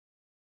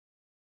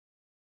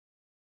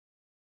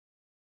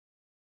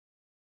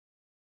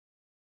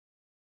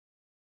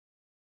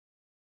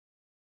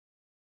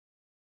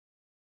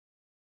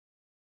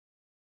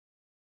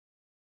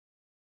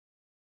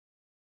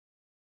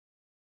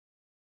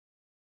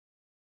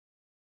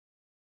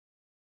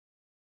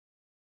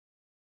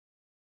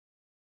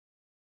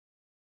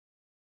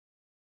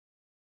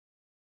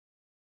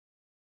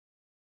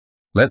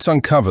Let's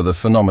uncover the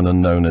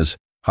phenomenon known as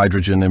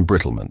hydrogen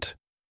embrittlement.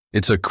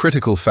 It's a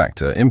critical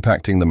factor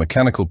impacting the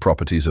mechanical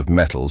properties of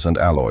metals and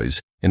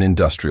alloys in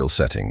industrial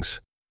settings.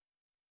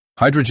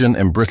 Hydrogen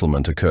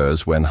embrittlement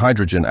occurs when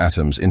hydrogen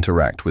atoms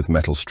interact with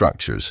metal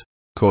structures,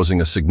 causing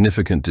a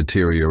significant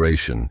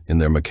deterioration in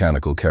their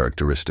mechanical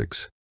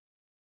characteristics.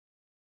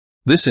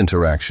 This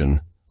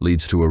interaction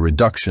leads to a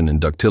reduction in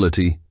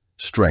ductility,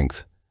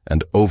 strength,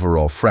 and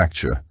overall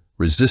fracture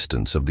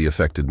resistance of the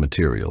affected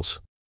materials.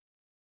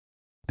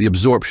 The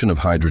absorption of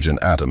hydrogen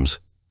atoms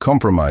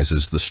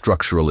compromises the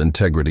structural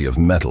integrity of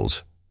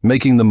metals,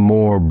 making them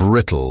more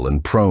brittle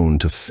and prone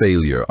to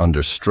failure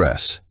under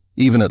stress,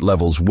 even at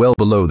levels well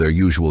below their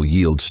usual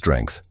yield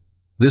strength.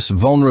 This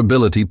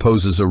vulnerability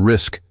poses a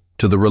risk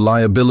to the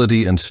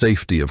reliability and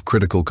safety of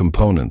critical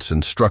components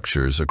and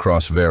structures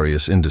across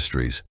various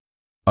industries.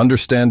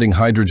 Understanding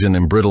hydrogen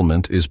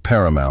embrittlement is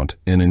paramount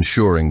in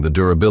ensuring the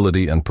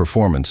durability and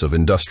performance of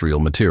industrial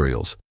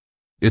materials.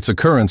 Its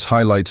occurrence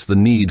highlights the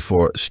need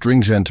for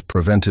stringent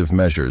preventive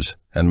measures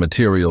and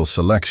material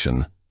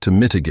selection to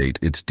mitigate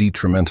its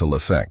detrimental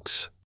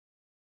effects.